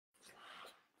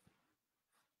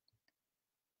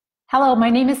Hello, my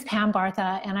name is Pam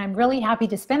Bartha, and I'm really happy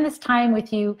to spend this time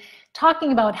with you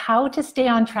talking about how to stay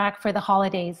on track for the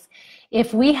holidays.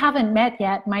 If we haven't met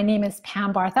yet, my name is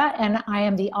Pam Bartha, and I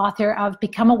am the author of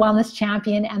Become a Wellness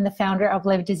Champion and the founder of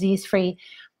Live Disease Free.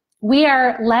 We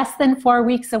are less than 4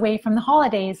 weeks away from the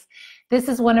holidays. This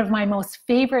is one of my most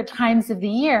favorite times of the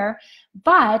year,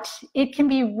 but it can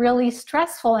be really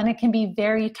stressful and it can be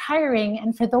very tiring.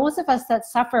 And for those of us that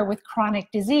suffer with chronic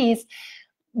disease,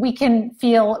 we can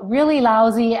feel really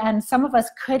lousy, and some of us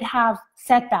could have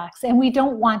setbacks, and we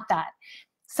don't want that.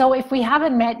 So if we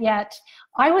haven't met yet,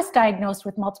 I was diagnosed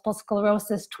with multiple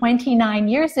sclerosis 29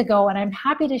 years ago, and I'm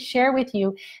happy to share with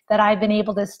you that I've been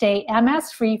able to stay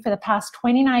MS-free for the past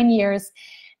 29 years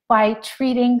by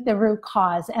treating the root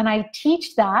cause. And I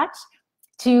teach that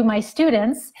to my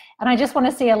students. And I just want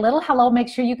to say a little hello. Make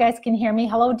sure you guys can hear me.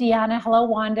 Hello, Deanna. Hello,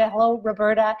 Wanda. Hello,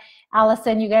 Roberta.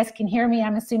 Allison, you guys can hear me,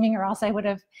 I'm assuming, or else I would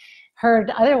have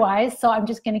heard otherwise. So I'm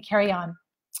just going to carry on.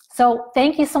 So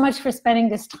thank you so much for spending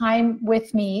this time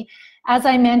with me. As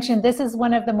I mentioned, this is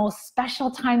one of the most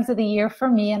special times of the year for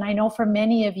me, and I know for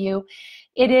many of you,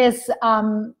 it is,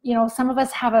 some of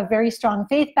us have a very strong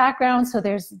faith background, so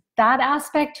there's that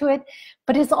aspect to it,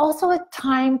 but it's also a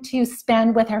time to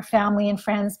spend with our family and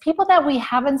friends, people that we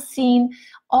haven't seen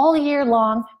all year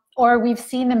long, or we've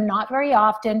seen them not very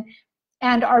often.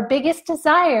 And our biggest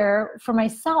desire for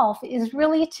myself is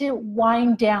really to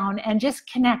wind down and just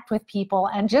connect with people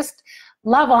and just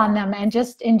love on them and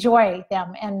just enjoy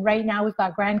them. And right now we've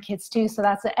got grandkids too, so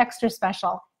that's extra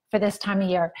special for this time of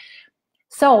year.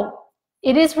 So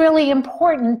it is really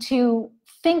important to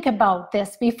think about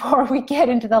this before we get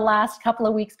into the last couple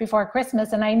of weeks before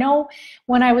Christmas. And I know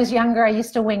when I was younger, I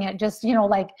used to wing it, just,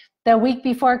 like the week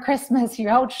before Christmas,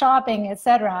 you're out shopping,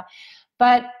 etc.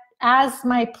 But as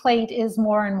my plate is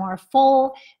more and more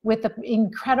full with the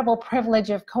incredible privilege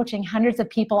of coaching hundreds of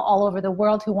people all over the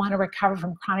world who want to recover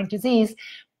from chronic disease,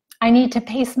 I need to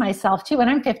pace myself too. And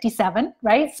I'm 57,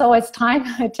 right? So it's time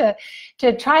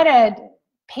to try to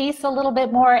pace a little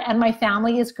bit more, and my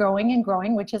family is growing and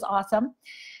growing, which is awesome.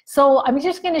 So I'm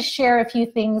just going to share a few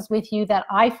things with you that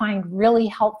I find really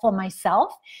helpful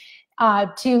myself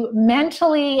to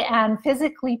mentally and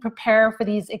physically prepare for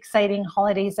these exciting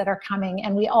holidays that are coming.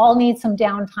 And we all need some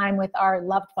downtime with our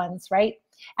loved ones, right?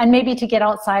 And maybe to get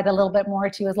outside a little bit more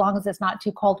too, as long as it's not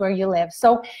too cold where you live.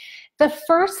 So the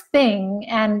first thing,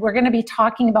 and we're going to be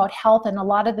talking about health and a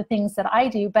lot of the things that I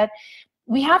do, but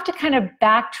we have to kind of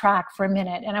backtrack for a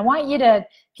minute. And I want you to,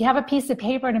 if you have a piece of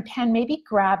paper and a pen, maybe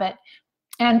grab it.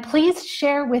 And please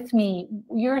share with me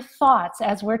your thoughts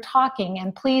as we're talking.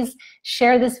 And please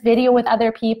share this video with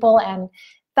other people, and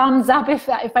thumbs up if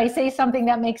I say something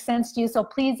that makes sense to you. So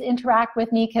please interact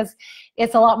with me, because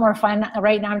it's a lot more fun.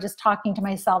 Right now I'm just talking to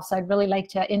myself, so I'd really like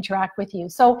to interact with you.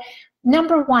 So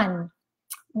number one,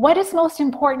 what is most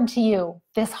important to you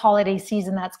this holiday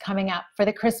season that's coming up, for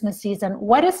the Christmas season?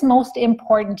 What is most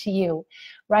important to you,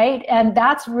 right? And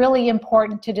that's really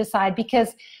important to decide,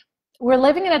 because we're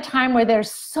living in a time where there's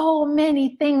so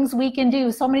many things we can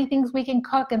do, so many things we can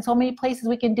cook, and so many places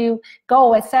we can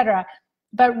go, etc.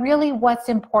 But really, what's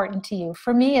important to you?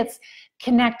 For me, it's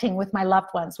connecting with my loved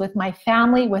ones, with my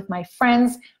family, with my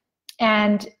friends.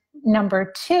 And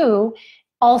number two,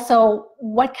 also,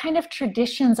 what kind of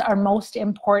traditions are most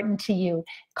important to you?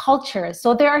 Culture.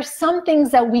 So there are some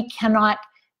things that we cannot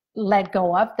let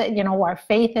go of, that, our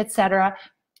faith, etc.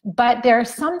 But there are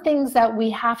some things that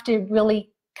we have to really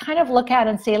kind of look at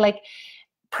and say, like,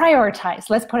 prioritize.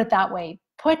 Let's put it that way.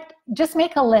 Just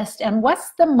make a list, and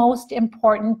what's the most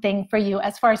important thing for you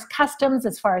as far as customs,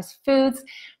 as far as foods.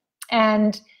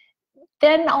 And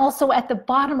then also at the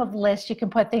bottom of the list, you can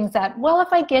put things that, well, if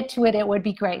I get to it, it would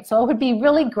be great. So it would be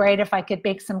really great if I could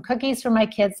bake some cookies for my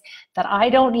kids that I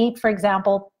don't eat, for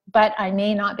example, but I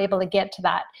may not be able to get to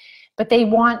that. But they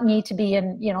want me to be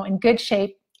in good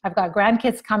shape. I've got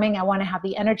grandkids coming. I want to have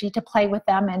the energy to play with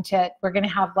them, and we're going to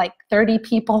have like 30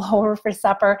 people over for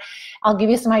supper. I'll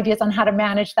give you some ideas on how to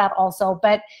manage that also.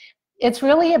 But it's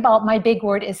really about, my big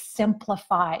word is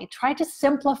simplify. Try to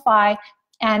simplify.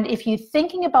 And if you're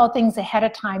thinking about things ahead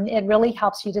of time, it really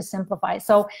helps you to simplify.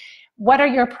 So what are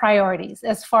your priorities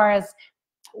as far as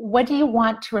what do you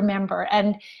want to remember?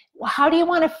 And how do you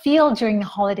want to feel during the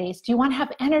holidays? Do you want to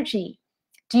have energy?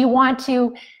 Do you want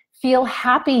to feel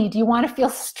happy? Do you want to feel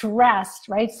stressed,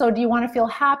 right? So do you want to feel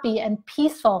happy and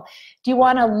peaceful? Do you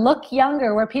want to look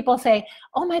younger, where people say,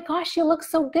 oh my gosh, you look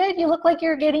so good. You look like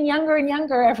you're getting younger and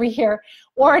younger every year.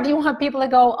 Or do you want people to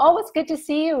go, oh, it's good to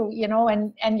see you,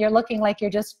 and you're looking like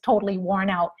you're just totally worn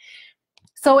out.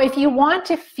 So if you want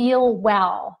to feel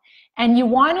well and you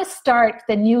want to start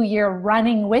the new year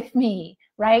running with me,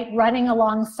 right, running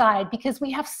alongside, because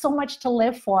we have so much to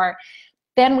live for,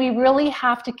 then we really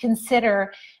have to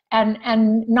consider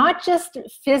and not just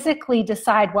physically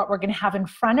decide what we're going to have in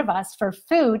front of us for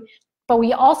food, but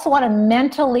we also want to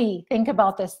mentally think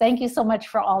about this. Thank you so much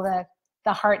for all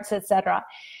the hearts, etc.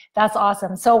 That's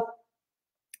awesome. So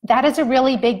that is a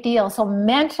really big deal. So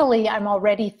mentally, I'm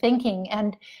already thinking,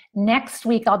 and next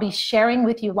week I'll be sharing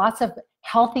with you lots of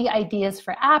healthy ideas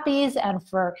for appies and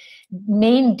for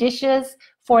main dishes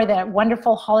for the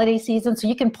wonderful holiday season. So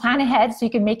you can plan ahead, so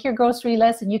you can make your grocery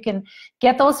list and you can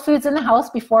get those foods in the house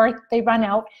before they run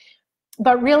out.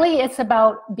 But really, it's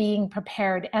about being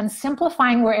prepared and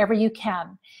simplifying wherever you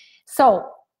can. So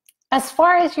as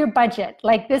far as your budget,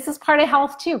 like this is part of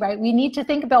health too, right? We need to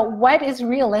think about what is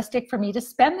realistic for me to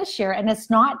spend this year. And it's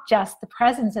not just the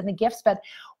presents and the gifts, but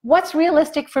what's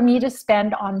realistic for me to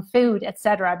spend on food,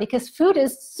 etc. Because food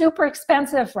is super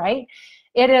expensive, right?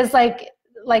 It is like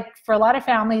for a lot of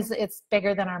families, it's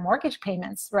bigger than our mortgage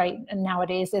payments, right? And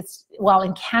nowadays it's, well,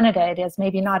 in Canada it is,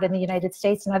 maybe not in the United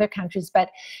States and other countries, but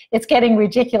it's getting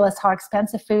ridiculous how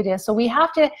expensive food is. So we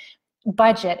have to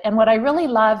budget. And what I really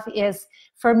love is,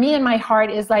 for me in my heart,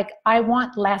 is like, I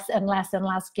want less and less and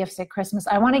less gifts at Christmas.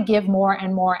 I want to give more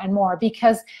and more and more,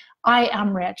 because I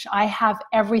am rich. I have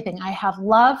everything. I have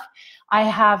love. I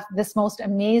have this most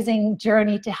amazing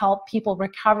journey to help people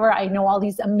recover. I know all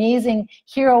these amazing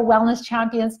hero wellness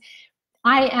champions.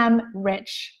 I am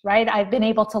rich, right? I've been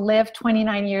able to live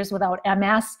 29 years without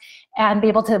MS and be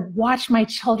able to watch my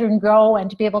children grow and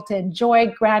to be able to enjoy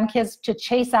grandkids, to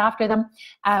chase after them,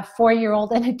 a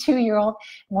 4-year-old and a 2-year-old,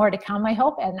 more to come, I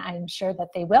hope, and I'm sure that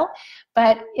they will.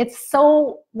 But it's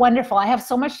so wonderful. I have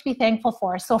so much to be thankful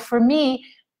for. So for me,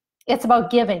 it's about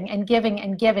giving and giving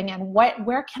and giving, and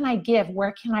where can I give?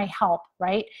 Where can I help,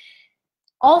 right?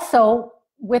 Also,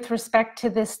 with respect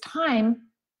to this time,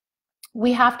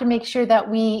 we have to make sure that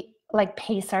we like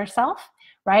pace ourselves,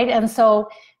 right? And so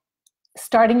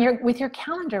starting with your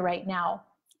calendar right now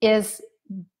is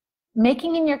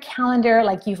making in your calendar,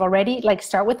 like you've already, like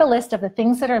start with a list of the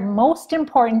things that are most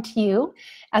important to you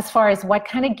as far as what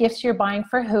kind of gifts you're buying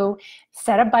for who,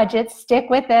 set a budget, stick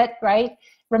with it, right?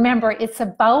 Remember, it's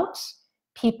about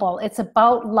people. It's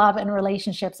about love and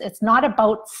relationships. It's not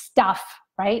about stuff,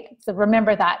 right? So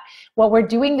remember that. What we're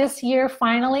doing this year,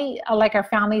 finally, like our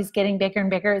family is getting bigger and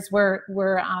bigger, is we're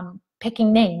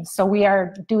picking names. So we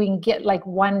are doing like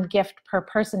one gift per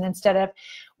person instead of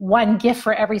one gift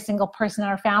for every single person in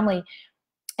our family.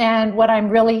 And what I'm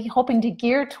really hoping to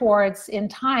gear towards in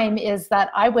time is that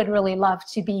I would really love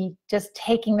to be just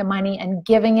taking the money and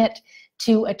giving it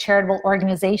to a charitable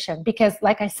organization. Because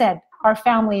like I said, our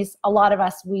families, a lot of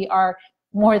us, we are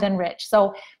more than rich.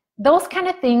 So those kind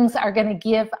of things are going to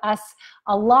give us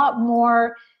a lot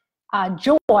more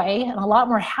joy and a lot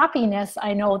more happiness,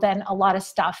 I know, than a lot of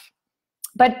stuff.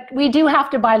 But we do have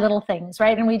to buy little things,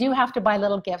 right? And we do have to buy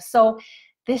little gifts. So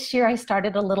this year I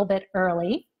started a little bit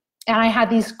early, and I had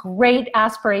these great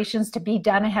aspirations to be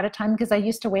done ahead of time, because I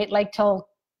used to wait like till,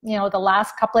 you know, the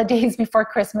last couple of days before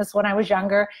Christmas when I was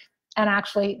younger, and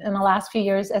actually in the last few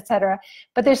years, etc.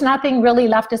 But there's nothing really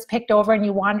left is picked over, and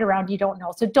you wander around, you don't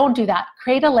know. So don't do that.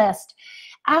 Create a list.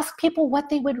 Ask people what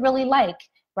they would really like,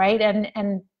 right?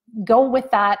 And go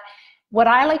with that. What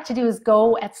I like to do is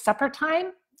go at supper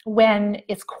time when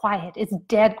it's quiet. It's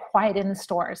dead quiet in the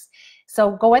stores.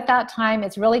 So go at that time.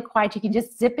 It's really quiet. You can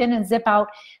just zip in and zip out.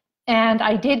 And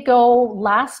I did go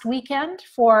last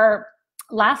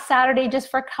Saturday,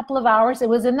 just for a couple of hours. It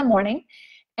was in the morning.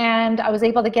 And I was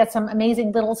able to get some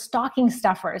amazing little stocking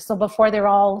stuffers. So before they're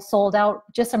all sold out,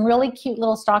 just some really cute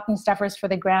little stocking stuffers for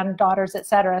the granddaughters,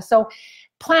 etc. So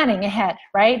planning ahead,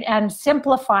 right? And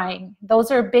simplifying, those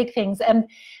are big things. And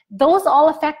those all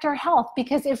affect our health,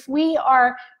 because if we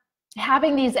are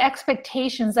having these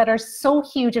expectations that are so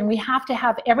huge, and we have to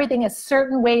have everything a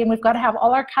certain way, and we've got to have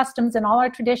all our customs and all our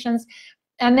traditions,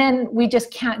 and then we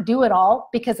just can't do it all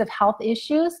because of health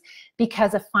issues,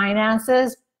 because of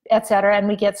finances, etc., and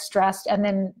we get stressed, and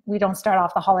then we don't start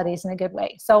off the holidays in a good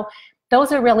way. So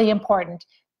those are really important.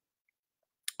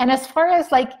 And as far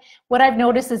as like what I've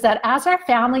noticed is that as our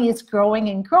family is growing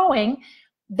and growing,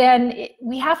 then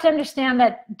we have to understand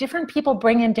that different people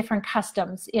bring in different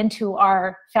customs into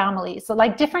our family. So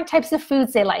like different types of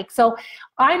foods they like. So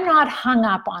I'm not hung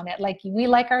up on it. Like, we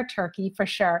like our turkey for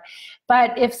sure.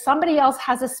 But if somebody else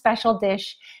has a special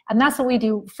dish, and that's what we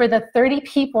do for the 30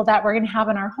 people that we're going to have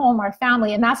in our home, our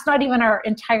family, and that's not even our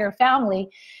entire family,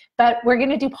 but we're going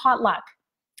to do potluck.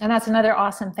 And that's another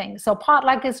awesome thing. So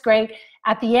potluck is great.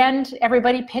 At the end,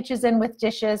 everybody pitches in with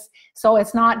dishes. So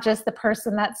it's not just the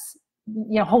person that's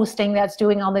hosting that's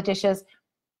doing all the dishes,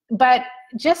 but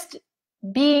just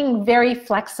being very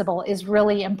flexible is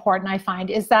really important, I find,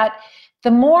 is that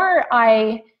the more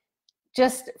I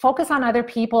just focus on other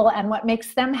people and what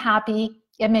makes them happy,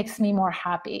 it makes me more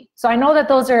happy. So I know that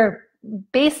those are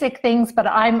basic things, but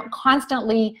I'm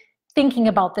constantly thinking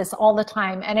about this all the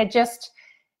time, and it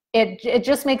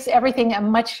just makes everything a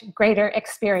much greater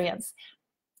experience.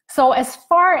 So as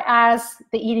far as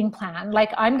the eating plan,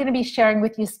 like, I'm going to be sharing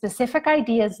with you specific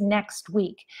ideas next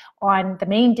week on the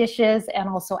main dishes and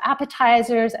also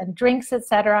appetizers and drinks,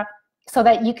 etc., so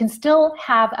that you can still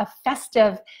have a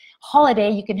festive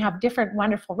holiday. You can have different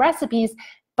wonderful recipes,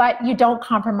 but you don't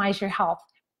compromise your health.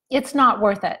 It's not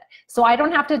worth it. So I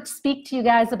don't have to speak to you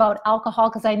guys about alcohol,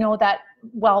 because I know that,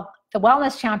 well, the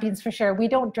wellness champions for sure, we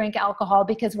don't drink alcohol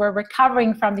because we're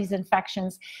recovering from these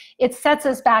infections. It sets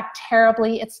us back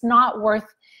terribly. It's not worth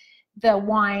the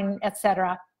wine,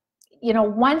 etc. You know,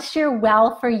 once you're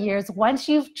well for years, once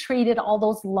you've treated all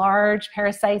those large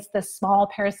parasites, the small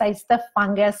parasites, the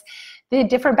fungus, the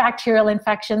different bacterial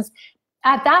infections,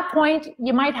 at that point,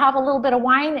 you might have a little bit of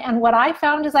wine. And what I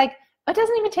found is, like, it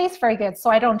doesn't even taste very good, so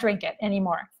I don't drink it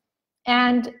anymore.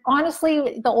 And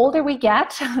honestly, the older we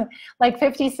get, like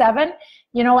 57,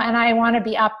 you know, and I want to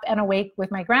be up and awake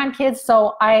with my grandkids.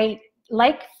 So I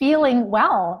like feeling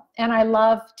well, and I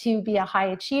love to be a high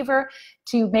achiever,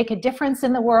 to make a difference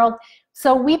in the world.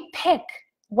 So we pick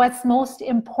what's most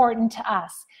important to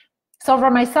us. So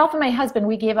for myself and my husband,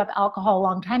 we gave up alcohol a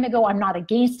long time ago. I'm not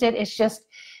against it. It's just,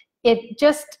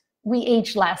 we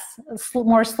age less,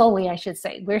 more slowly, I should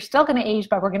say. We're still going to age,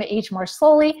 but we're going to age more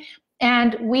slowly.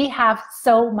 And we have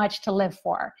so much to live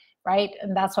for, right?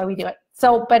 And that's why we do it.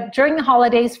 So, but during the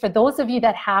holidays, for those of you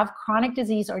that have chronic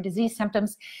disease or disease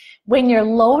symptoms, when you're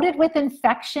loaded with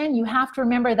infection, you have to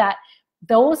remember that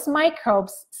those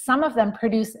microbes, some of them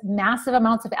produce massive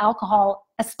amounts of alcohol,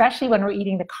 especially when we're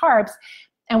eating the carbs,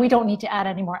 and we don't need to add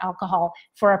any more alcohol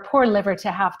for a poor liver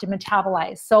to have to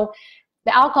metabolize. So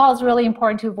the alcohol is really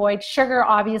important to avoid. Sugar,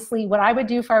 obviously. What I would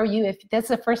do if I were you, if this is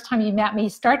the first time you met me,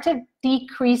 start to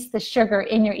decrease the sugar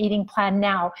in your eating plan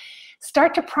now.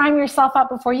 Start to prime yourself up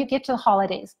before you get to the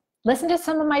holidays. Listen to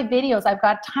some of my videos. I've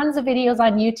got tons of videos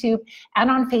on YouTube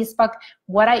and on Facebook,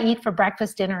 what I eat for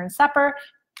breakfast, dinner, and supper.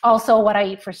 Also, what I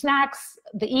eat for snacks,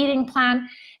 the eating plan.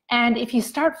 And if you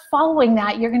start following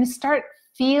that, you're going to start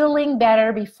feeling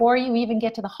better before you even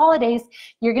get to the holidays.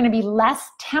 You're going to be less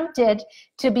tempted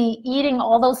to be eating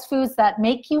all those foods that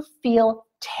make you feel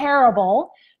terrible,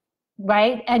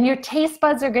 right? And your taste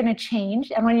buds are going to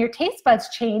change. And when your taste buds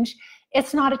change,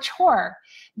 it's not a chore.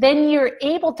 Then you're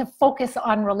able to focus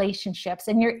on relationships,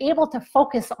 and you're able to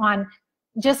focus on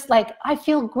just like, I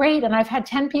feel great. And I've had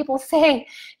 10 people say,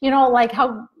 you know, like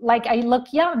how, like I look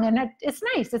young, and it's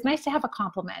nice. It's nice to have a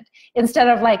compliment instead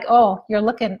of like, oh, you're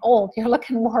looking old, you're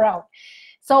looking wore out.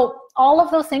 So all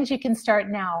of those things you can start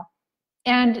now.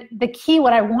 And the key,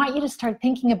 what I want you to start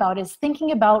thinking about is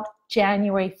thinking about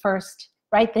January 1st,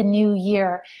 right? The new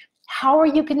year. How are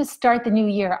you going to start the new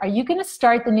year? Are you going to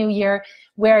start the new year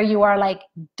where you are like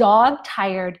dog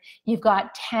tired? You've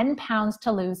got 10 pounds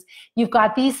to lose. You've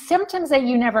got these symptoms that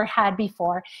you never had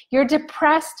before. You're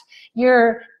depressed.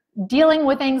 You're dealing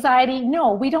with anxiety.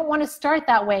 No, we don't want to start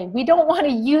that way. We don't want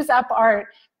to use up our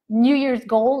New Year's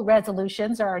goal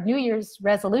resolutions or our New Year's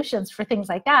resolutions for things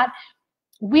like that.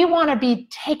 We want to be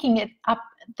taking it up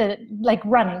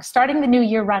running, starting the new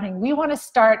year running. We want to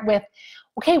start with,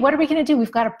 okay, what are we going to do?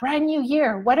 We've got a brand new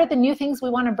year. What are the new things we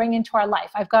want to bring into our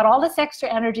life? I've got all this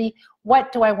extra energy.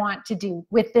 What do I want to do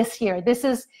with this year?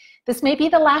 This may be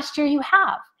the last year you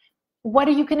have. What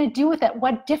are you going to do with it?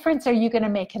 What difference are you going to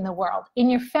make in the world, in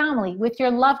your family, with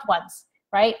your loved ones,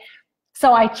 right?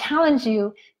 So I challenge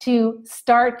you to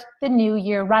start the new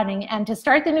year running. And to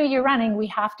start the new year running, we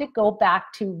have to go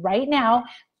back to right now,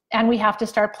 and we have to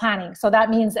start planning. So that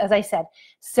means, as I said,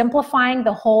 simplifying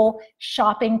the whole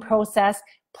shopping process,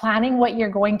 planning what you're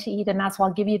going to eat, and that's why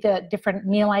I'll give you the different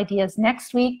meal ideas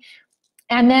next week.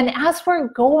 And then as we're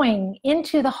going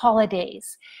into the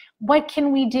holidays, what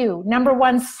can we do? Number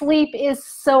one, sleep is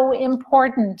so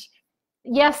important.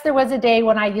 Yes, there was a day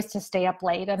when I used to stay up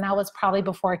late, and that was probably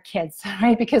before kids,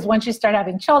 right? Because once you start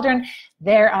having children,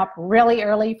 they're up really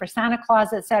early for Santa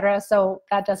Claus, etc. So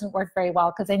that doesn't work very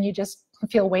well, because then you just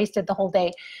feel wasted the whole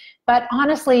day. But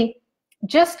honestly,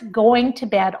 just going to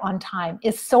bed on time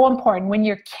is so important. When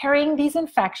you're carrying these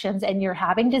infections and you're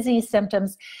having disease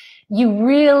symptoms, you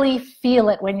really feel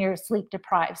it when you're sleep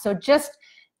deprived. So just,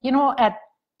 you know, at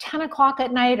 10 o'clock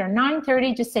at night or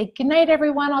 9:30, just say, good night,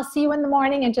 everyone. I'll see you in the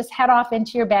morning, and just head off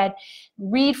into your bed.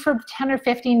 Read for 10 or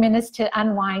 15 minutes to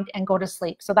unwind and go to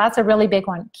sleep. So that's a really big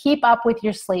one. Keep up with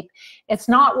your sleep. It's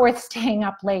not worth staying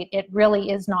up late. It really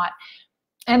is not.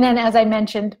 And then, as I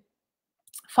mentioned,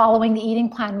 following the eating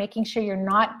plan, making sure you're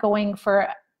not going for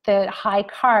the high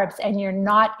carbs and you're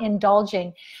not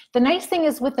indulging. The nice thing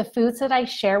is with the foods that I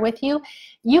share with you,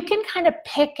 you can kind of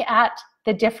pick at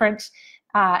the different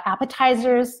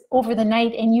appetizers over the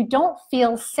night, and you don't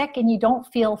feel sick and you don't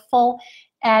feel full,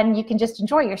 and you can just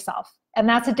enjoy yourself. And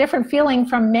that's a different feeling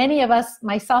from many of us,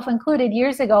 myself included,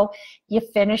 years ago. You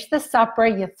finish the supper,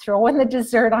 you throw in the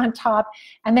dessert on top,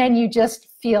 and then you just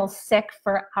feel sick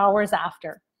for hours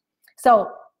after.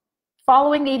 So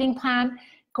following the eating plan,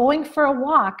 going for a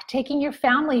walk, taking your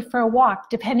family for a walk,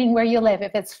 depending where you live.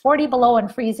 If it's 40 below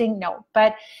and freezing, no.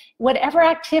 But whatever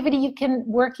activity you can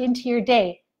work into your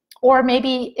day, or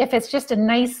maybe if it's just a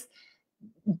nice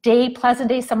day, pleasant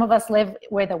day. Some of us live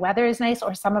where the weather is nice,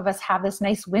 or some of us have this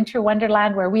nice winter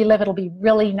wonderland. Where we live, it'll be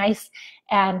really nice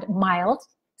and mild.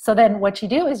 So then what you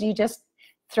do is you just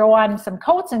throw on some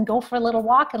coats and go for a little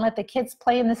walk and let the kids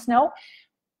play in the snow.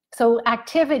 So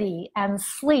activity and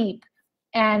sleep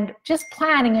and just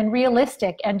planning and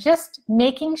realistic, and just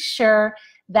making sure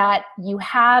that you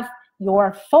have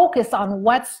your focus on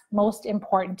what's most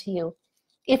important to you.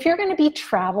 If you're going to be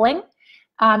traveling,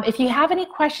 if you have any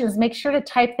questions, make sure to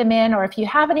type them in, or if you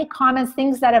have any comments,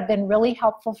 things that have been really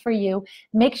helpful for you,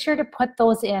 make sure to put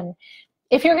those in.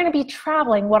 If you're going to be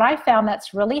traveling, what I found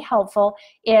that's really helpful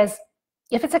is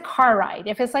if it's a car ride,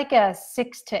 if it's like a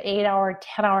 6 to 8 hour,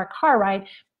 10-hour car ride,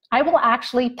 I will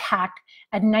actually pack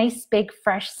a nice big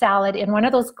fresh salad in one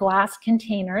of those glass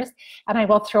containers, and I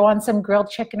will throw on some grilled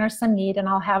chicken or some meat, and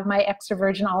I'll have my extra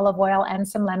virgin olive oil and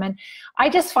some lemon. I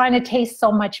just find it tastes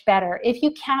so much better. If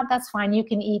you can't, that's fine. You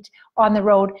can eat on the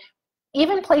road.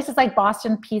 Even places like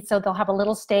Boston Pizza, they'll have a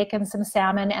little steak and some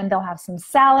salmon, and they'll have some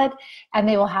salad, and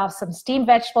they will have some steamed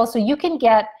vegetables. So you can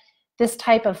get this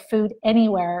type of food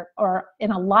anywhere or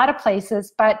in a lot of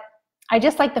places, but I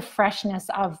just like the freshness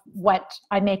of what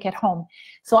I make at home.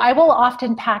 So I will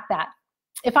often pack that.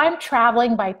 If I'm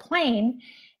traveling by plane,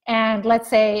 and let's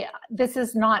say this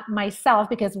is not myself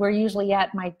because we're usually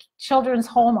at my children's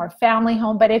home or family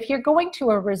home, but if you're going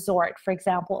to a resort, for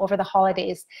example, over the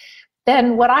holidays,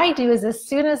 then what I do is as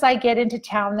soon as I get into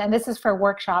town, and this is for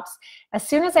workshops, as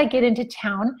soon as I get into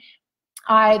town,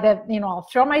 I'll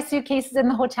throw my suitcases in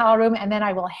the hotel room, and then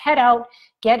I will head out,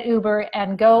 get Uber,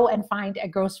 and go and find a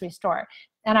grocery store.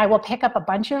 And I will pick up a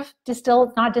bunch of just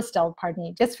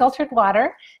filtered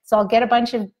water. So I'll get a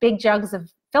bunch of big jugs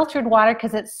of filtered water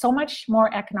because it's so much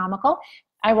more economical.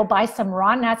 I will buy some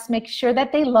raw nuts, make sure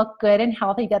that they look good and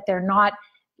healthy, that they're not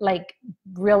like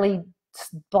really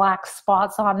black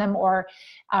spots on them or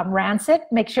rancid.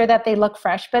 Make sure that they look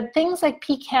fresh. But things like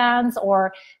pecans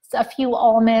or a few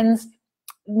almonds,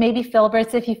 maybe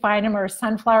filberts if you find them, or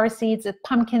sunflower seeds,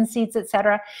 pumpkin seeds,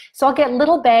 etc. So I'll get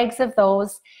little bags of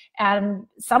those, and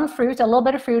some fruit, a little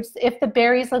bit of fruits. If the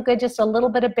berries look good, just a little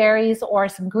bit of berries or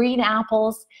some green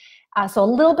apples. So a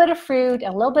little bit of fruit,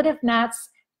 a little bit of nuts,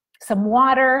 some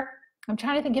water. I'm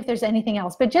trying to think if there's anything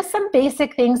else, but just some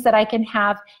basic things that I can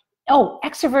have. Oh,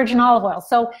 extra virgin olive oil.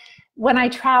 So when I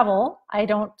travel, I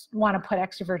don't want to put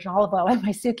extra virgin olive oil in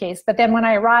my suitcase, but then when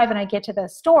I arrive and I get to the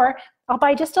store, I'll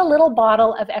buy just a little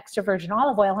bottle of extra virgin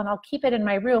olive oil, and I'll keep it in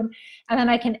my room, and then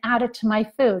I can add it to my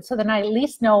food. So then I at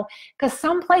least know, because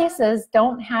some places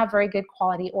don't have very good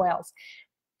quality oils.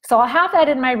 So I'll have that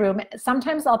in my room.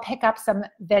 Sometimes I'll pick up some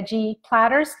veggie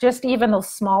platters, just even those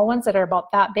small ones that are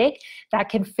about that big, that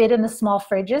can fit in the small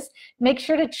fridges. Make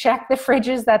sure to check the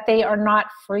fridges that they are not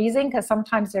freezing, because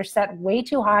sometimes they're set way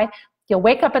too high. You'll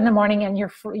wake up in the morning and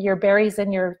your berries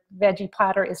and your veggie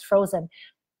platter is frozen.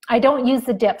 I don't use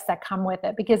the dips that come with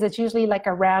it because it's usually like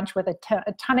a ranch with a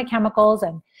ton of chemicals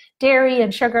and dairy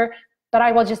and sugar, but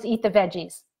I will just eat the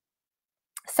veggies.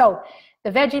 So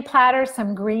the veggie platter,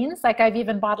 some greens, like I've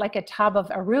even bought like a tub of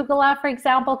arugula, for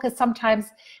example, because sometimes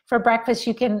for breakfast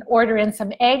you can order in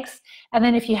some eggs, and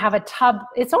then if you have a tub,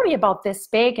 it's only about this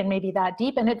big and maybe that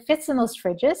deep, and it fits in those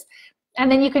fridges. And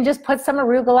then you can just put some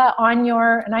arugula on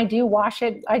and I do wash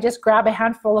it. I just grab a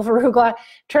handful of arugula,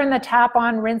 turn the tap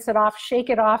on, rinse it off, shake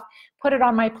it off, put it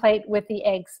on my plate with the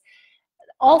eggs.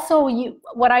 Also,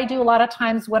 what I do a lot of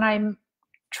times when I'm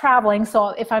traveling,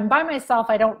 so if I'm by myself,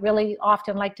 I don't really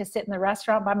often like to sit in the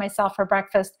restaurant by myself for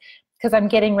breakfast because I'm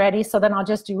getting ready. So then I'll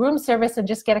just do room service and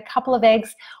just get a couple of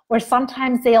eggs, or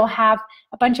sometimes they'll have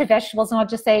a bunch of vegetables, and I'll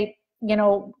just say,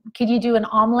 could you do an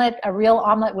omelet, a real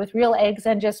omelet with real eggs,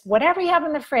 and just whatever you have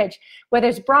in the fridge, whether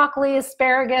it's broccoli,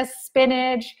 asparagus,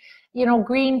 spinach,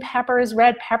 green peppers,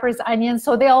 red peppers, onions.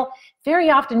 So they'll very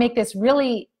often make this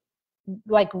really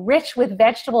like rich with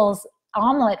vegetables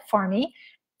omelet for me.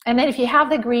 And then if you have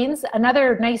the greens,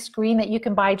 another nice green that you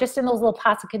can buy just in those little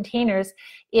plastic containers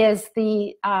is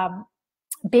the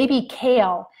baby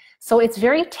kale. So it's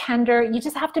very tender. You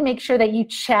just have to make sure that you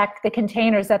check the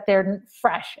containers that they're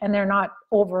fresh and they're not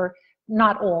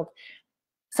old.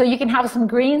 So you can have some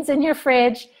greens in your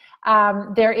fridge.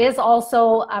 There is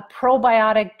also a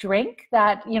probiotic drink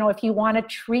that, you know, if you want to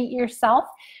treat yourself,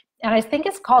 and I think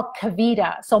it's called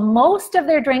Kavita. So most of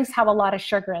their drinks have a lot of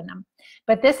sugar in them,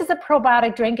 but this is a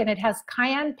probiotic drink and it has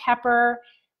cayenne pepper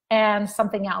and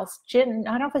something else. I don't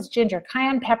know if it's ginger,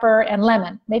 cayenne pepper and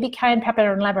lemon, maybe cayenne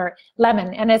pepper and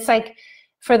lemon. And it's like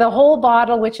for the whole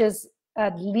bottle, which is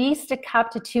at least a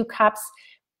cup to 2 cups,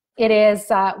 it is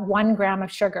 1 gram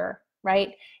of sugar,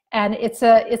 right? And it's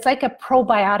like a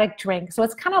probiotic drink. So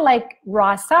it's kind of like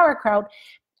raw sauerkraut.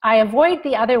 I avoid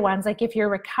the other ones. Like if you're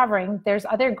recovering, there's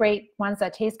other great ones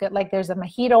that taste good. Like there's a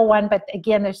mojito one, but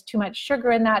again, there's too much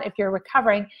sugar in that if you're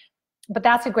recovering. But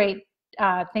that's a great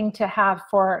thing to have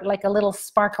for like a little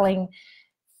sparkling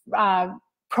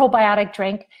probiotic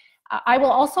drink. I will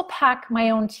also pack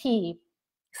my own tea.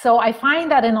 So I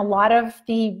find that in a lot of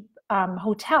the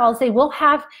hotels, they will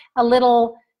have a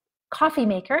little coffee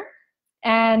maker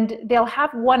and they'll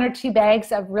have 1 or 2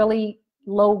 bags of really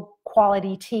low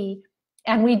quality tea.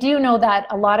 And we do know that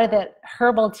a lot of the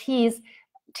herbal teas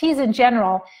in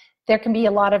general, there can be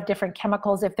a lot of different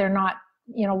chemicals if they're not,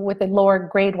 you know, with the lower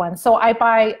grade ones. So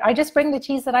I just bring the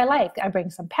teas that I like. I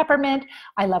bring some peppermint.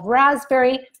 I love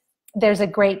raspberry. There's a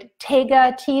great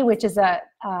Tega tea, which is a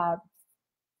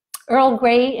Earl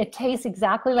Grey. It tastes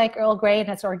exactly like Earl Grey and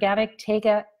it's organic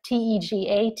Tega,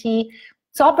 T-E-G-A tea.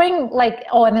 So I'll bring like,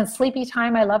 oh, and then Sleepy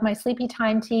Time. I love my Sleepy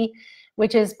Time tea,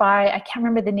 which is by, I can't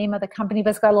remember the name of the company, but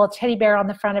it's got a little teddy bear on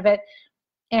the front of it.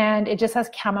 And it just has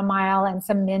chamomile and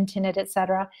some mint in it,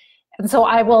 etc. And so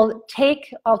I'll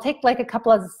take like a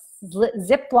couple of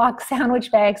Ziploc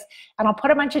sandwich bags and I'll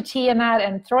put a bunch of tea in that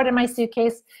and throw it in my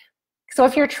suitcase. So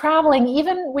if you're traveling,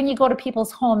 even when you go to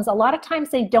people's homes, a lot of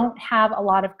times they don't have a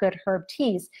lot of good herb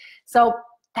teas. So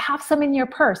have some in your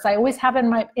purse. I always have in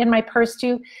my purse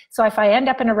too. So if I end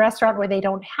up in a restaurant where they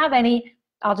don't have any,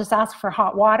 I'll just ask for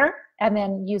hot water and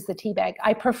then use the tea bag.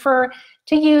 I prefer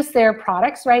to use their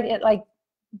products, right?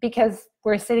 Because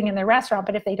we're sitting in the restaurant,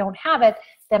 but if they don't have it,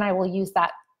 then I will use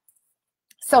that.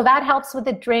 So that helps with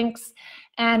the drinks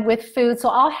and with food. So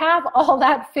I'll have all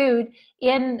that food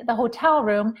in the hotel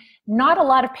room, not a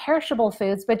lot of perishable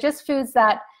foods, but just foods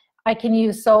that I can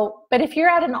use. So, but if you're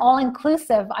at an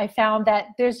all-inclusive, I found that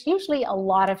there's usually a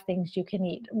lot of things you can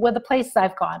eat. With the places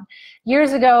I've gone.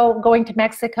 Years ago, going to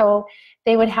Mexico,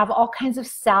 they would have all kinds of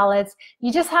salads.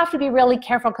 You just have to be really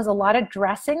careful because a lot of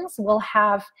dressings will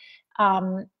have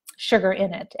sugar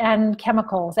in it and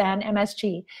chemicals and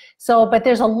MSG. So, but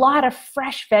there's a lot of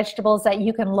fresh vegetables that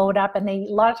you can load up, and a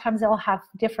lot of times they'll have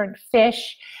different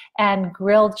fish and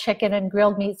grilled chicken and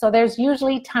grilled meat. So there's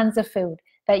usually tons of food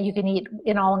that you can eat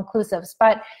in all-inclusives.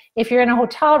 But if you're in a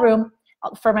hotel room,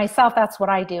 for myself, that's what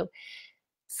I do.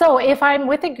 So if I'm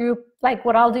with a group, like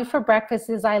what I'll do for breakfast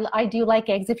is I do like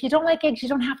eggs. If you don't like eggs, you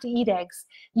don't have to eat eggs.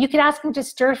 You can ask them to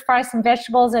stir fry some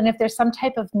vegetables, and if there's some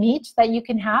type of meat that you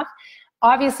can have,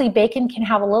 obviously bacon can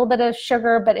have a little bit of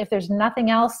sugar, but if there's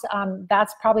nothing else,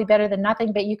 that's probably better than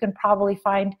nothing. But you can probably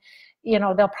find, you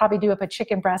know, they'll probably do up a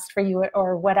chicken breast for you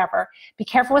or whatever. Be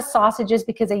careful with sausages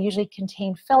because they usually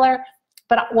contain filler.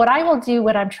 But what I will do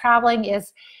when I'm traveling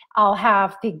is I'll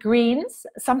have the greens.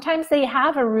 Sometimes they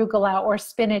have arugula or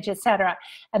spinach, etc.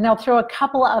 And they'll throw a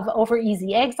couple of over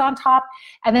easy eggs on top.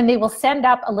 And then they will send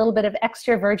up a little bit of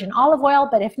extra virgin olive oil.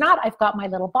 But if not, I've got my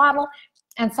little bottle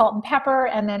and salt and pepper,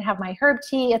 and then have my herb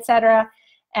tea, etc.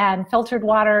 And filtered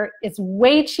water. It's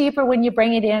way cheaper when you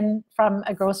bring it in from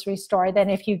a grocery store than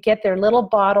if you get their little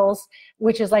bottles,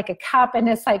 which is like a cup, and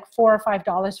it's like $4 or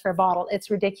 $5 for a bottle. It's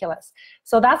ridiculous.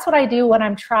 So that's what I do when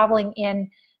I'm traveling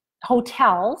in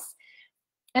hotels.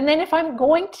 And then if I'm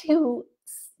going to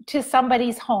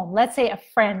somebody's home, let's say a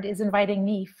friend is inviting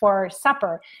me for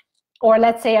supper, or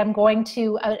let's say I'm going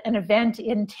to an event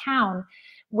in town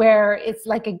where it's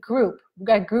like a group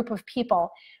of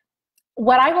people,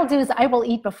 what I will do is I will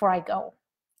eat before I go.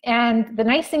 And the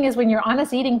nice thing is when you're on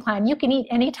this eating plan, you can eat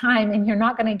anytime and you're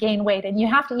not going to gain weight, and you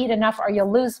have to eat enough or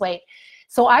you'll lose weight.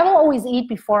 So I will always eat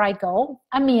before I go,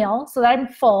 a meal, so that I'm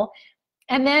full.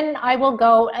 And then I will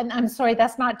go, and I'm sorry,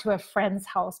 that's not to a friend's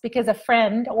house, because a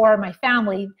friend or my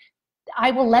family,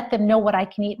 I will let them know what I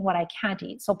can eat and what I can't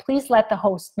eat. So please let the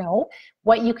host know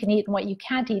what you can eat and what you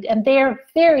can't eat. And they're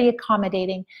very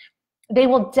accommodating. They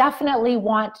will definitely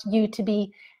want you to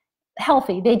be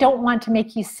healthy. They don't want to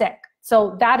make you sick.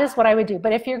 So that is what I would do.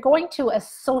 But if you're going to a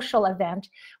social event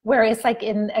where it's like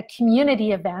in a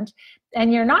community event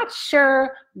and you're not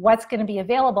sure what's going to be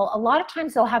available, a lot of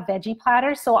times they'll have veggie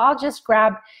platters. So I'll just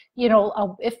grab, you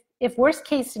know, If worst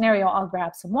case scenario, I'll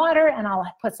grab some water and I'll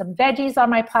put some veggies on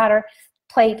my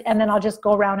plate, and then I'll just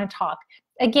go around and talk.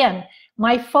 Again,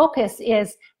 my focus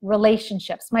is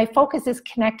relationships. My focus is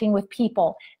connecting with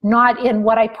people, not in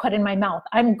what I put in my mouth.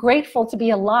 I'm grateful to be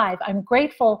alive. I'm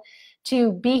grateful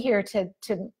to be here, to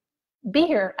be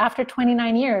here after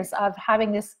 29 years of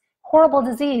having this horrible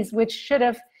disease, which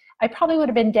I probably would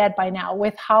have been dead by now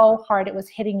with how hard it was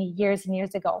hitting me years and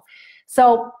years ago.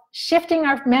 So shifting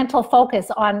our mental focus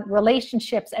on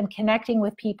relationships and connecting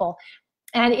with people.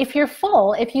 And if you're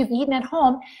full, if you've eaten at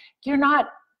home, you're not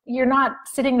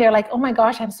sitting there like, oh my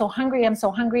gosh, I'm so hungry, I'm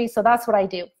so hungry. So that's what I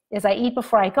do, is I eat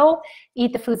before I go,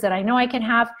 eat the foods that I know I can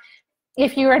have.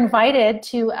 If you're invited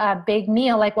to a big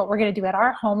meal, like what we're gonna do at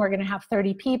our home, we're gonna have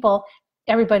 30 people,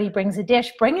 everybody brings a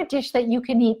dish. Bring a dish that you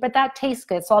can eat, but that tastes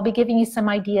good. So I'll be giving you some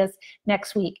ideas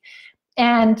next week.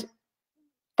 And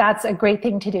that's a great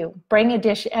thing to do. Bring a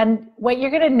dish. And what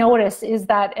you're gonna notice is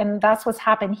that, and that's what's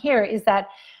happened here, is that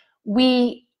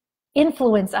we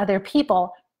influence other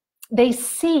people. They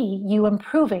see you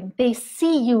improving. They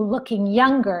see you looking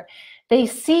younger. They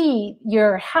see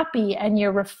you're happy and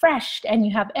you're refreshed and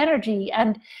you have energy.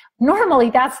 And normally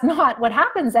that's not what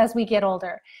happens as we get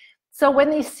older. So when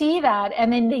they see that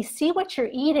and then they see what you're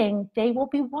eating, they will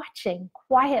be watching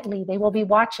quietly. They will be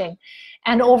watching.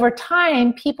 And over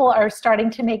time, people are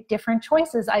starting to make different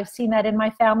choices. I've seen that in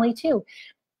my family too.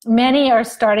 Many are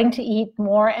starting to eat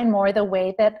more and more the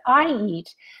way that I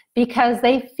eat because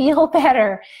they feel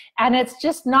better. And it's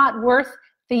just not worth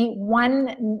the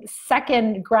 1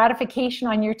 second gratification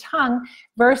on your tongue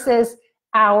versus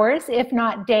hours, if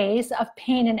not days, of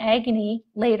pain and agony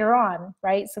later on,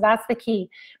 right? So that's the key.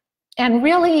 And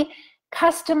really,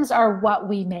 customs are what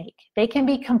we make. They can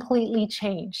be completely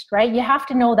changed, right? You have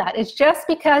to know that. It's just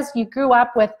because you grew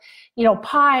up with,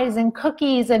 pies and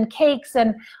cookies and cakes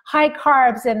and high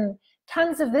carbs and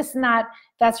tons of this and that,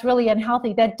 that's really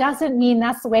unhealthy. That doesn't mean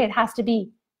that's the way it has to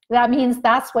be. That means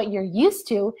that's what you're used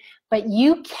to, but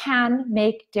you can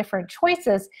make different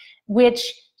choices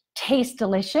which taste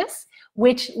delicious,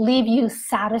 which leave you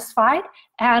satisfied,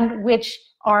 and which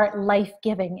are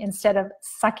life-giving instead of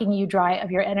sucking you dry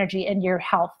of your energy and your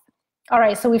health. All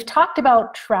right, so we've talked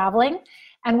about traveling,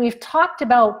 and we've talked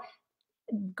about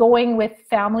going with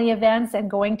family events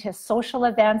and going to social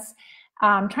events.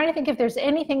 I'm trying to think if there's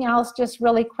anything else just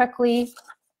really quickly.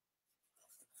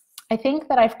 I think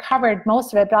that I've covered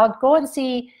most of it, but I'll go and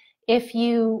see if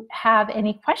you have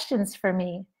any questions for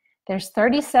me. There's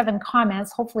 37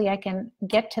 comments. Hopefully I can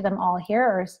get to them all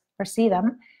here or see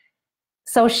them.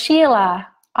 So Sheila,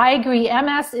 I agree,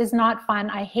 MS is not fun.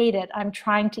 I hate it. I'm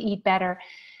trying to eat better.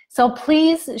 So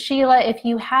please, Sheila, if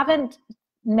you haven't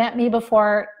met me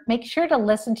before, make sure to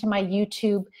listen to my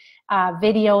YouTube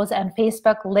videos and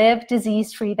Facebook. Live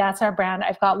Disease Free, that's our brand.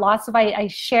 I've got lots of, I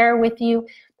share with you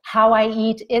how I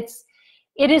eat.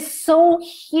 It is so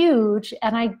huge,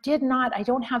 and I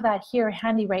don't have that here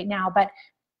handy right now, but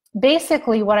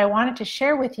basically what I wanted to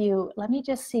share with you, let me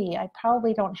just see, I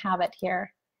probably don't have it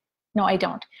here. No, I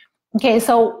don't. Okay,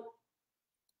 so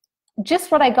just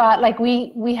what I got, like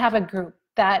we have a group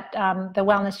that the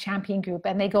Wellness Champion group,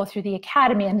 and they go through the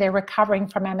academy and they're recovering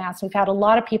from MS. We've had a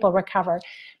lot of people recover.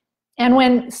 And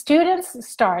when students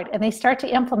start and they start to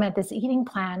implement this eating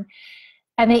plan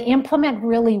and they implement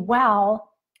really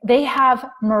well, they have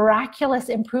miraculous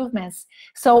improvements.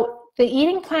 So the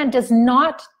eating plan does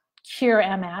not cure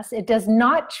MS. It does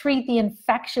not treat the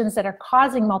infections that are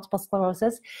causing multiple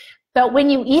sclerosis. But when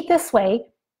you eat this way,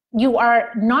 you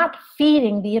are not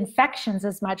feeding the infections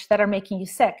as much that are making you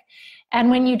sick. And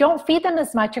when you don't feed them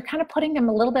as much, you're kind of putting them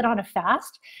a little bit on a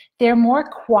fast. They're more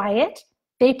quiet.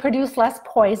 They produce less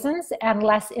poisons and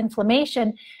less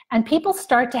inflammation. And people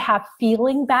start to have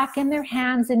feeling back in their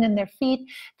hands and in their feet.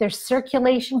 Their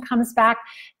circulation comes back.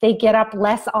 They get up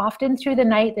less often through the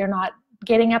night. They're not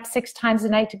getting up 6 times a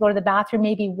night to go to the bathroom,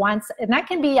 maybe once. And that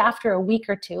can be after a week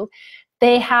or two.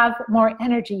 They have more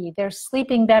energy. They're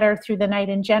sleeping better through the night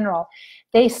in general.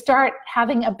 They start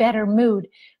having a better mood.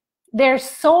 There's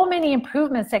so many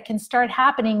improvements that can start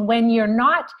happening when you're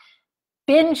not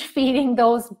binge feeding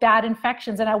those bad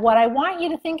infections. And what I want you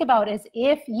to think about is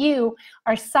if you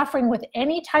are suffering with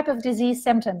any type of disease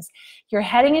symptoms, you're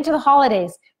heading into the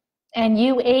holidays and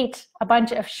you ate a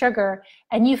bunch of sugar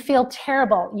and you feel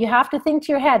terrible, you have to think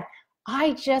to your head,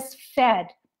 I just fed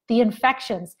the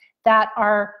infections that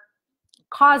are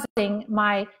causing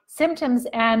my symptoms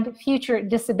and future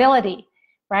disability,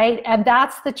 right? And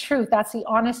that's the truth. That's the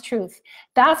honest truth.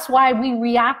 That's why we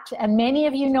react. And many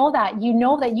of you know that. You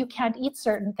know that you can't eat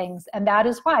certain things. And that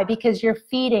is why, because you're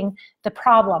feeding the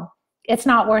problem. It's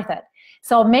not worth it.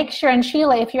 So make sure, and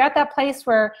Sheila, if you're at that place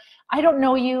where I don't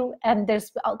know you, and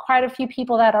there's quite a few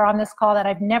people that are on this call that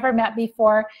I've never met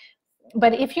before.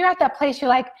 But if you're at that place, you're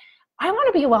like, I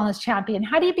want to be a wellness champion.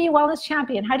 How do you be a wellness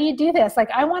champion? How do you do this? Like,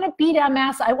 I want to beat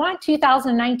MS. I want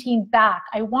 2019 back.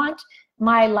 I want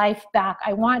my life back.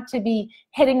 I want to be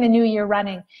hitting the new year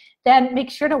running. Then make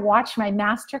sure to watch my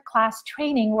masterclass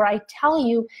training where I tell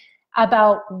you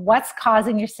about what's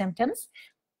causing your symptoms,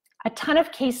 a ton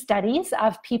of case studies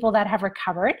of people that have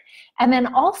recovered, and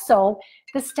then also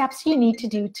the steps you need to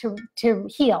do to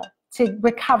heal, to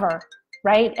recover,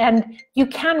 right? And you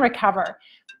can recover.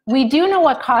 We do know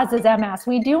what causes MS.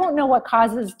 We do know what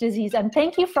causes disease. And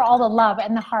thank you for all the love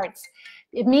and the hearts.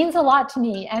 It means a lot to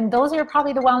me. And those are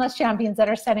probably the wellness champions that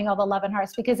are sending all the love and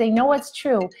hearts, because they know it's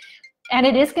true. And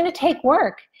it is going to take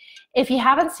work. If you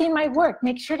haven't seen my work,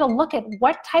 make sure to look at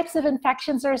what types of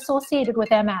infections are associated with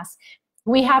MS.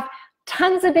 We have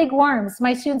tons of big worms.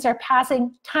 My students are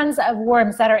passing tons of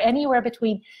worms that are anywhere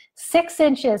between 6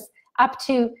 inches up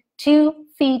to 2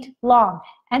 feet long,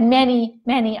 and many,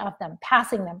 many of them,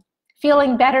 passing them,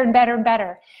 feeling better and better and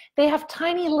better. They have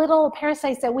tiny little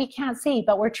parasites that we can't see,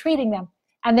 but we're treating them,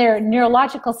 and their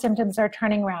neurological symptoms are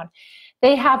turning around.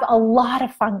 They have a lot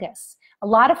of fungus, a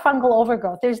lot of fungal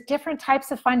overgrowth. There's different types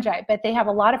of fungi, but they have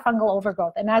a lot of fungal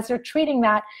overgrowth. And as they're treating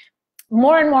that,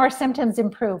 more and more symptoms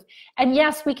improve. And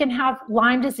yes, we can have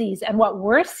Lyme disease. And what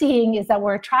we're seeing is that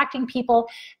we're attracting people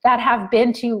that have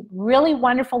been to really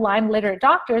wonderful Lyme literate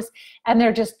doctors, and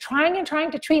they're just trying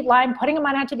to treat Lyme, putting them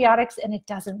on antibiotics, and it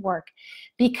doesn't work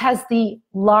because the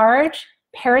large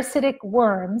parasitic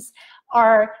worms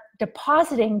are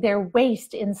depositing their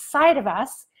waste inside of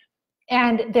us,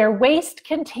 and their waste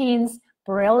contains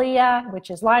Borrelia, which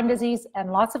is Lyme disease,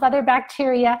 and lots of other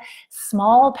bacteria,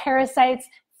 small parasites,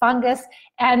 fungus,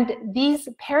 and these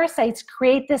parasites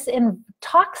create this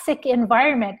toxic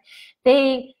environment.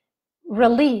 They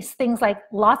release things like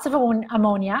lots of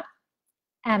ammonia,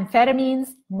 amphetamines,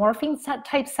 morphine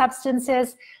type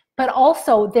substances, but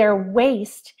also their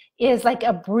waste is like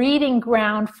a breeding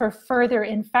ground for further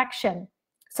infection.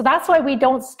 So that's why we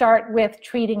don't start with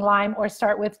treating Lyme or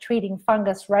start with treating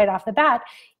fungus right off the bat.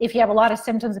 If you have a lot of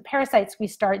symptoms of parasites, we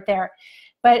start there.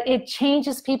 But it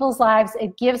changes people's lives.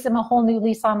 It gives them a whole new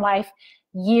lease on life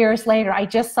years later. I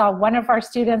just saw one of our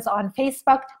students on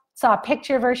Facebook, saw a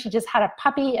picture of her. She just had a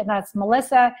puppy, and that's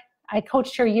Melissa. I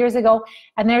coached her years ago,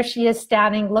 and there she is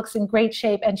standing, looks in great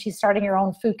shape, and she's starting her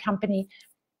own food company.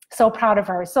 So proud of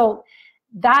her. So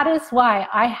that is why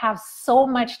I have so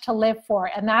much to live for.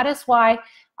 And that is why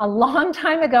a long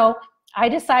time ago, I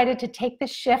decided to take the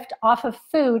shift off of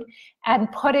food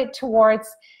and put it towards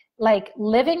like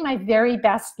living my very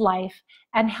best life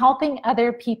and helping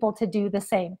other people to do the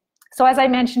same. So as I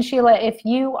mentioned, Sheila, if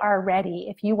you are ready,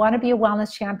 if you want to be a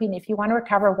wellness champion, if you want to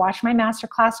recover, watch my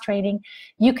masterclass training.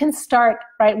 You can start,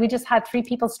 right? We just had 3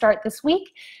 people start this week.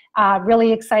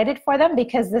 Really excited for them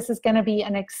because this is going to be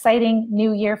an exciting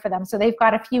new year for them. So they've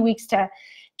got a few weeks to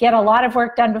get a lot of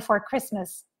work done before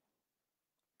Christmas.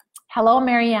 Hello,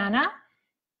 Mariana.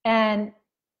 And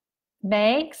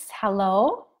Megs,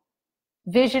 hello.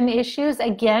 Vision issues,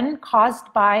 again,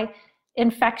 caused by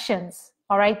infections.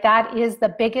 All right, that is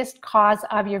the biggest cause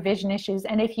of your vision issues.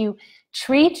 And if you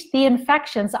treat the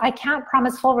infections, I can't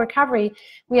promise full recovery.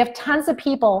 We have tons of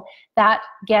people that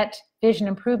get vision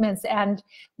improvements. And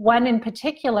one in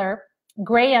particular,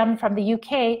 Graham from the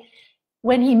UK,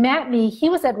 when he met me, he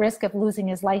was at risk of losing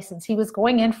his license. He was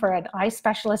going in for an eye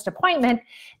specialist appointment,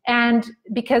 and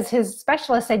because his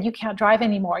specialist said, you can't drive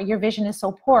anymore, your vision is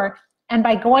so poor. And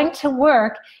by going to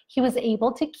work, he was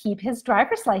able to keep his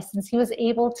driver's license. He was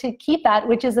able to keep that,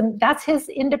 which is, that's his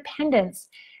independence.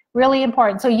 Really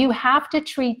important. So you have to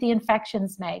treat the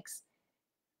infections, Megs.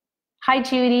 Hi,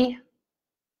 Judy.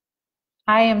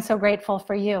 I am so grateful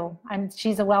for you.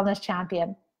 She's a wellness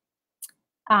champion.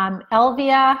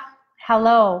 Elvia,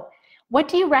 hello. What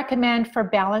do you recommend for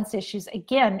balance issues?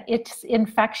 Again, it's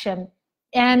infection.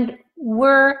 And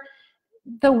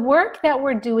the work that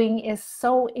we're doing is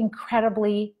so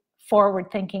incredibly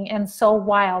forward thinking and so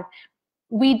wild.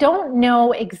 We don't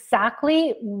know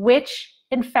exactly which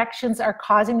infections are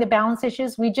causing the balance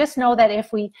issues. We just know that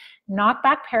if we knock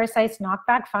back parasites, knock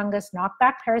back fungus, knock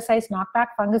back parasites, knock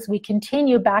back fungus, we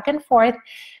continue back and forth.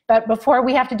 But before,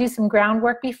 we have to do some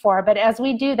groundwork before. But as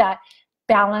we do that,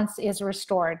 balance is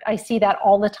restored. I see that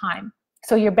all the time.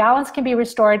 So your balance can be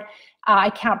restored.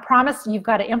 I can't promise you've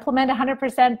got to implement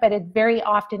 100%, but it very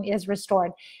often is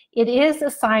restored. It is a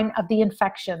sign of the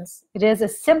infections. It is a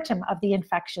symptom of the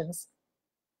infections.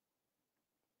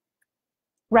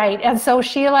 Right. And so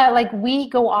Sheila, like we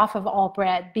go off of all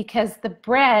bread because the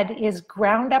bread is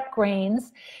ground up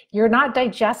grains. You're not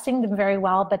digesting them very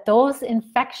well, but those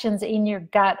infections in your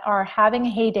gut are having a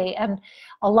heyday. And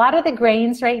a lot of the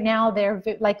grains right now, they're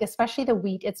like, especially the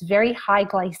wheat, it's very high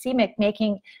glycemic,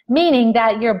 meaning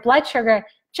that your blood sugar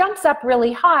jumps up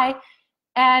really high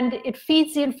and it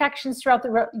feeds the infections throughout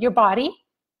your body,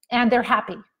 and they're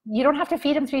happy. You don't have to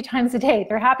feed them 3 times a day.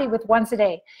 They're happy with once a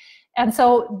day. And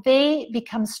so they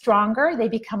become stronger, they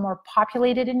become more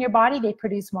populated in your body, they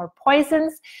produce more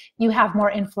poisons, you have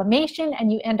more inflammation, and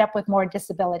you end up with more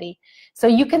disability. So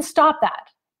you can stop that,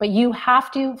 but you have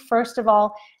to, first of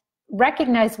all,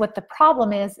 recognize what the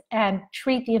problem is and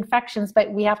treat the infections,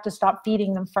 but we have to stop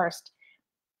feeding them first.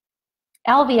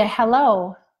 Elvia,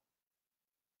 hello.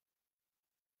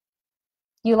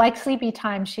 You like sleepy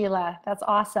time, Sheila. That's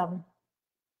awesome.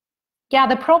 Yeah,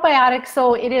 the probiotics,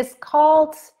 so it is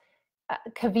called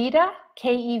Kevita,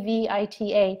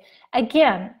 Kevita.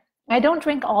 Again, I don't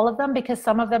drink all of them because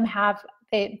some of them have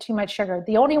too much sugar.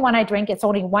 The only one I drink, it's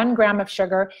only 1 gram of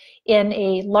sugar in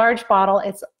a large bottle.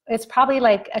 It's probably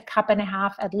like a cup and a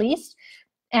half at least,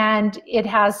 and it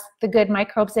has the good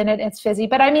microbes in it. It's fizzy,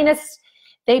 but I mean,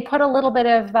 they put a little bit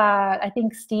of I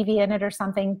think stevia in it or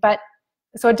something, but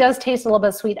so it does taste a little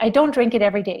bit sweet. I don't drink it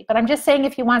every day, but I'm just saying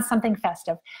if you want something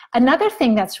festive. Another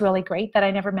thing that's really great that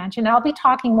I never mentioned, I'll be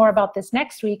talking more about this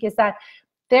next week, is that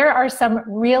there are some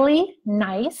really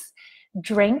nice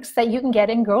drinks that you can get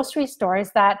in grocery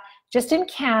stores that just in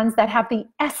cans that have the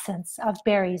essence of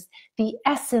berries, the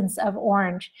essence of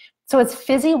orange. So it's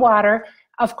fizzy water.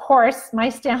 Of course, my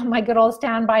good old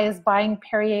standby is buying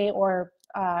Perrier or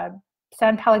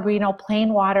San Pellegrino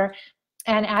plain water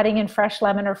and adding in fresh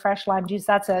lemon or fresh lime juice.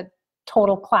 That's a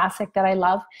total classic that I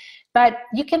love. But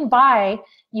you can buy,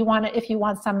 if you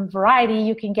want some variety,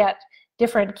 you can get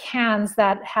different cans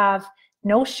that have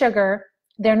no sugar.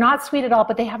 They're not sweet at all,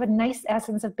 but they have a nice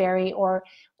essence of berry or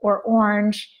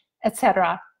orange,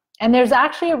 etc. And there's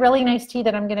actually a really nice tea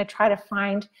that I'm going to try to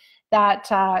find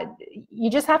that you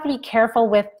just have to be careful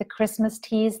with the Christmas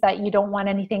teas, that you don't want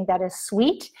anything that is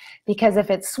sweet, because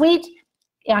if it's sweet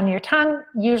on your tongue,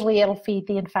 usually it'll feed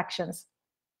the infections.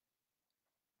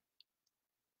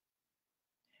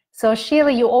 So Sheila,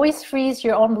 you always freeze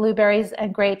your own blueberries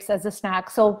and grapes as a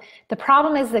snack. So the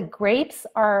problem is that grapes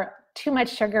are too much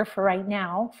sugar for right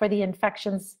now for the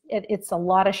infections. It's a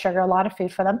lot of sugar, a lot of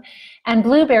food for them. And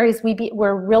blueberries,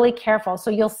 we're really careful.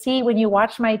 So you'll see when you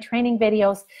watch my training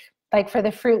videos, like for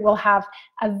the fruit, we'll have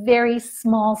a very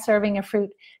small serving of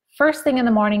fruit first thing in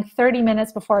the morning, 30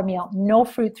 minutes before a meal. No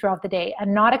fruit throughout the day,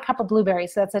 and not a cup of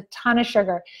blueberries. So that's a ton of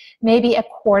sugar. Maybe a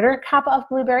 1/4 cup of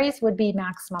blueberries would be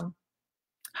maximum.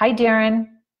 Hi, Darren.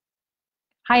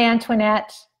 Hi,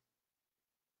 Antoinette.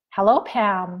 Hello,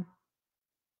 Pam.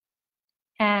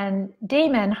 And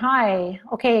Damon, hi.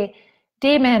 Okay,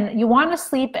 Damon, you want to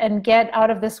sleep and get out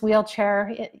of this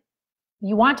wheelchair.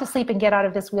 You want to sleep and get out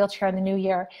of this wheelchair in the new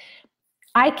year.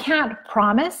 I can't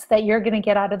promise that you're going to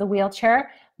get out of the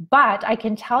wheelchair, but I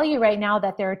can tell you right now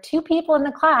that there are 2 people in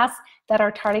the class that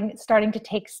are starting to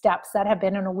take steps that have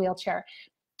been in a wheelchair.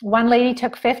 One lady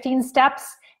took 15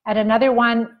 steps, and another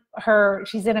one,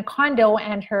 she's in a condo,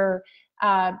 and her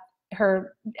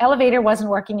elevator wasn't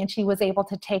working, and she was able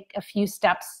to take a few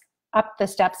steps up the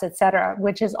steps, etc.,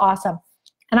 which is awesome.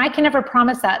 And I can never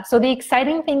promise that. So the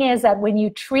exciting thing is that when you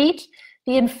treat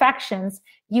the infections,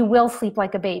 you will sleep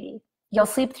like a baby. You'll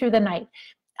sleep through the night.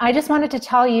 I just wanted to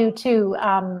tell you too,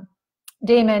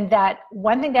 Damon, that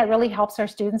one thing that really helps our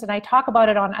students, and I talk about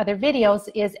it on other videos,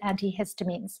 is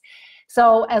antihistamines.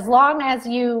 So as long as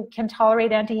you can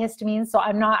tolerate antihistamines, so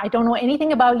I don't know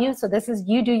anything about you, so this is,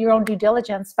 you do your own due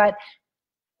diligence, but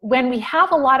when we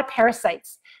have a lot of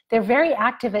parasites, they're very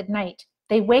active at night.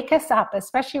 They wake us up,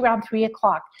 especially around 3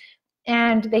 o'clock.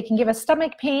 And they can give us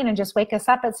stomach pain and just wake us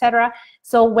up, etc.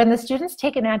 So when the students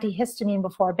take an antihistamine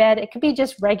before bed, it could be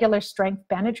just regular strength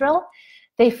Benadryl,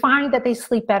 they find that they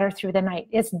sleep better through the night.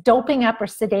 It's doping up or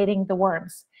sedating the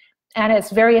worms, and it's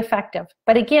very effective.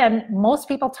 But again, most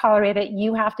people tolerate it.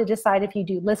 You have to decide if you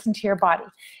do. Listen to your body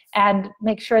and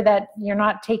make sure that you're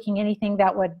not taking anything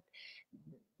that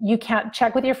you can't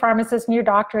check with your pharmacist and your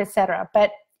doctor, etc. But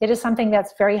it is something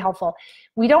that's very helpful.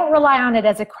 We don't rely on it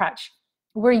as a crutch.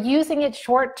 We're using it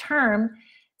short term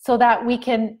so that we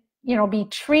can, be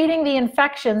treating the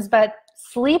infections, but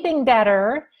sleeping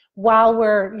better while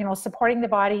we're, supporting the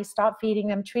body, stop feeding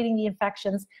them, treating the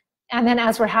infections. And then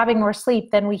as we're having more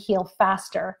sleep, then we heal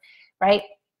faster, right?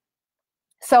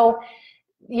 So,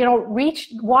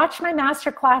 watch my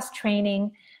masterclass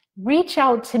training, reach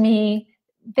out to me,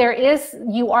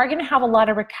 you are going to have a lot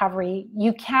of recovery.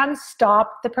 You can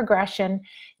stop the progression.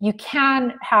 You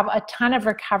can have a ton of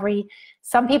recovery.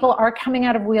 Some people are coming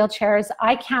out of wheelchairs.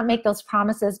 I can't make those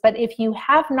promises, but if you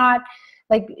have not,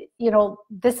 like, you know,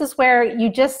 this is where you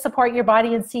just support your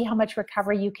body and see how much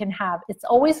recovery you can have. It's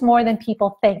always more than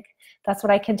people think. That's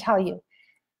what I can tell you.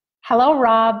 Hello,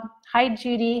 Rob. Hi,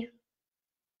 Judy.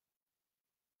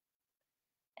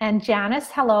 And Janice,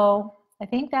 hello. I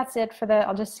think that's it for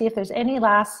I'll just see if there's any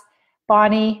last.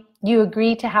 Bonnie, you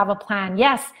agree to have a plan.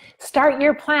 Yes, start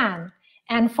your plan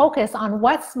and focus on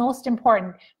what's most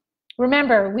important.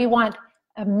 Remember, we want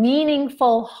a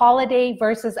meaningful holiday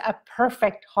versus a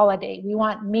perfect holiday. We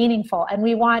want meaningful, and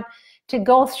we want to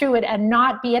go through it and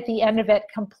not be at the end of it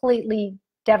completely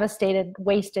devastated,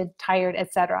 wasted, tired,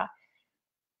 etc.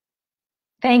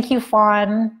 Thank you,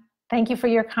 Fawn. Thank you for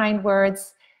your kind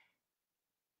words.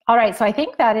 All right, so I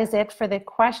think that is it for the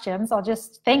questions. I'll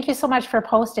just thank you so much for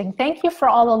posting. Thank you for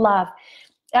all the love.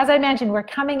 As I mentioned, we're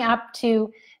coming up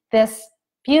to this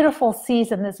beautiful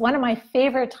season. This is one of my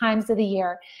favorite times of the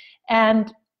year.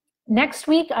 And next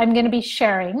week, I'm going to be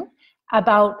sharing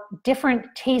about different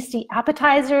tasty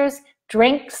appetizers,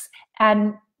 drinks,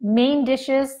 and main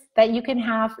dishes that you can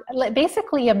have,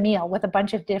 basically a meal with a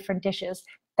bunch of different dishes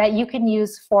that you can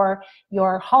use for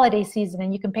your holiday season,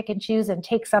 and you can pick and choose and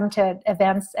take some to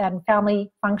events and family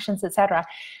functions, etc.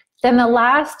 Then the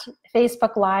last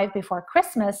Facebook Live before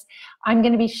Christmas, I'm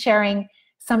going to be sharing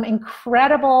some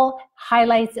incredible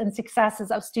highlights and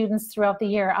successes of students throughout the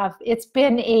year. It's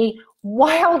been a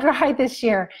wild ride this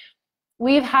year.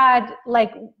 We've had,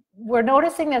 we're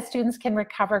noticing that students can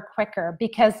recover quicker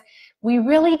because we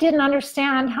really didn't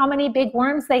understand how many big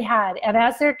worms they had. And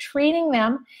as they're treating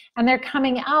them and they're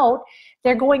coming out,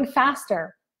 they're going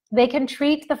faster. They can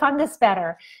treat the fungus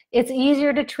better. It's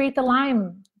easier to treat the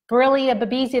Lyme, Borrelia,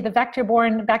 Babesia, the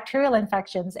vector-borne bacterial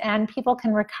infections, and people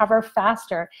can recover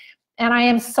faster. And I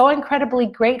am so incredibly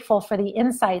grateful for the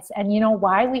insights. And you know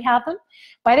why we have them?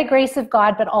 By the grace of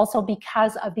God, but also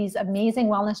because of these amazing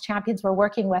wellness champions we're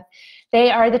working with. They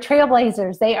are the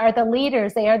trailblazers. They are the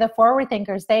leaders. They are the forward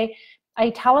thinkers. I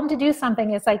tell them to do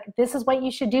something. It's like, this is what you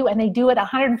should do. And they do it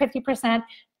 150%.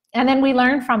 And then we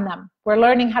learn from them. We're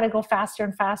learning how to go faster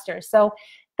and faster. So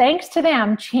thanks to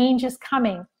them, change is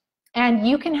coming. And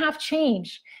you can have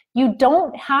change. You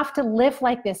don't have to live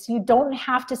like this. You don't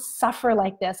have to suffer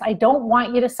like this. I don't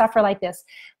want you to suffer like this.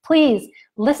 Please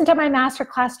listen to my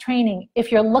masterclass training.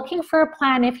 If you're looking for a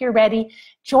plan, if you're ready,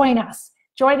 join us.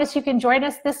 Join us. You can join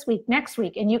us this week, next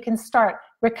week, and you can start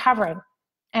recovering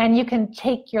and you can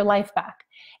take your life back.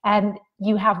 And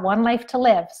you have one life to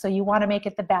live, so you want to make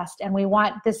it the best. And we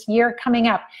want this year coming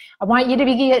up, I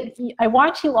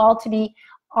want you all to be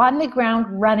on the ground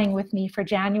running with me for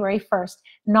January 1st,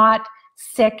 not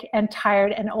sick and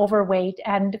tired and overweight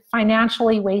and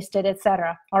financially wasted,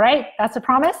 etc. All right, that's a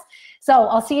promise. So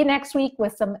I'll see you next week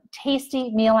with some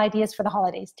tasty meal ideas for the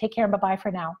holidays. Take care and bye-bye for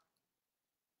now.